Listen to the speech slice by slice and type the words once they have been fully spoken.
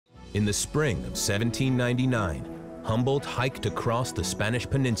In the spring of 1799, Humboldt hiked across the Spanish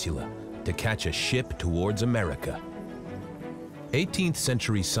peninsula to catch a ship towards America. 18th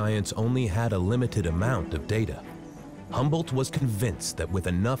century science only had a limited amount of data. Humboldt was convinced that with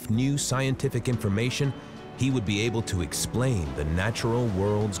enough new scientific information, he would be able to explain the natural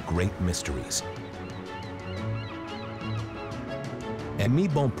world's great mysteries. Aimé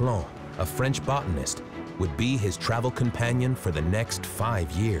Bonpland, a French botanist, would be his travel companion for the next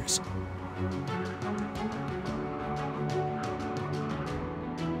 5 years.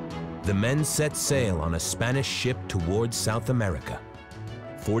 The men set sail on a Spanish ship towards South America.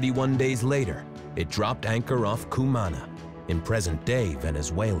 41 days later, it dropped anchor off Cumana, in present-day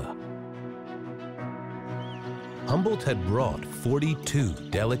Venezuela. Humboldt had brought 42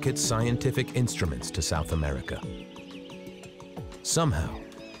 delicate scientific instruments to South America. Somehow,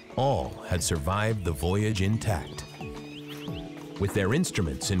 all had survived the voyage intact. With their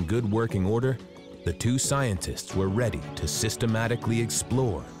instruments in good working order, the two scientists were ready to systematically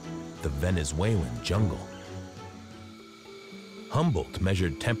explore the Venezuelan jungle. Humboldt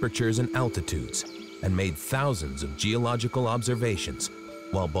measured temperatures and altitudes and made thousands of geological observations,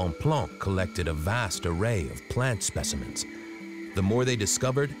 while Bonpland collected a vast array of plant specimens. The more they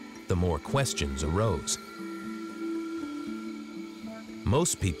discovered, the more questions arose.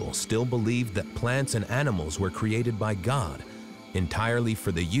 Most people still believed that plants and animals were created by God, entirely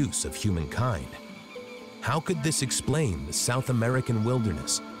for the use of humankind. How could this explain the South American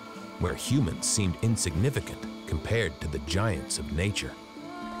wilderness, where humans seemed insignificant compared to the giants of nature?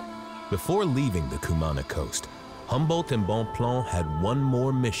 Before leaving the Cumana coast, Humboldt and Bonpland had one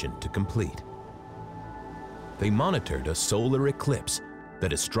more mission to complete. They monitored a solar eclipse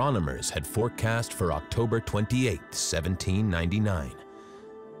that astronomers had forecast for October 28, 1799.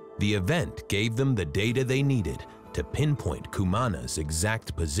 The event gave them the data they needed to pinpoint Cumana's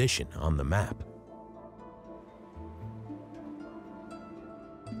exact position on the map.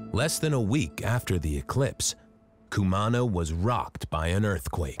 Less than a week after the eclipse, Cumana was rocked by an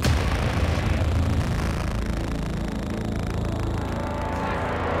earthquake.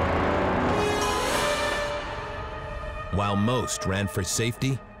 While most ran for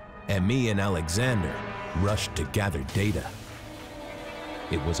safety, Aimé and Alexander rushed to gather data.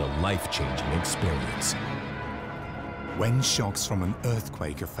 It was a life-changing experience. When shocks from an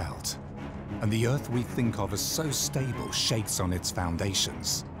earthquake are felt, and the Earth we think of as so stable shakes on its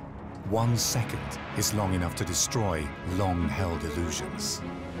foundations, 1 second is long enough to destroy long-held illusions.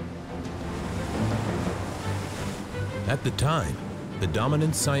 At the time, the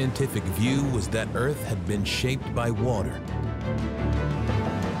dominant scientific view was that Earth had been shaped by water.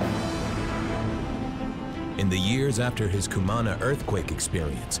 In the years after his Cumana earthquake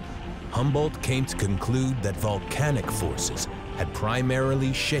experience, Humboldt came to conclude that volcanic forces had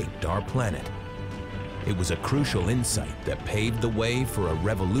primarily shaped our planet. It was a crucial insight that paved the way for a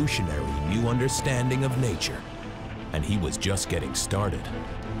revolutionary new understanding of nature, and he was just getting started.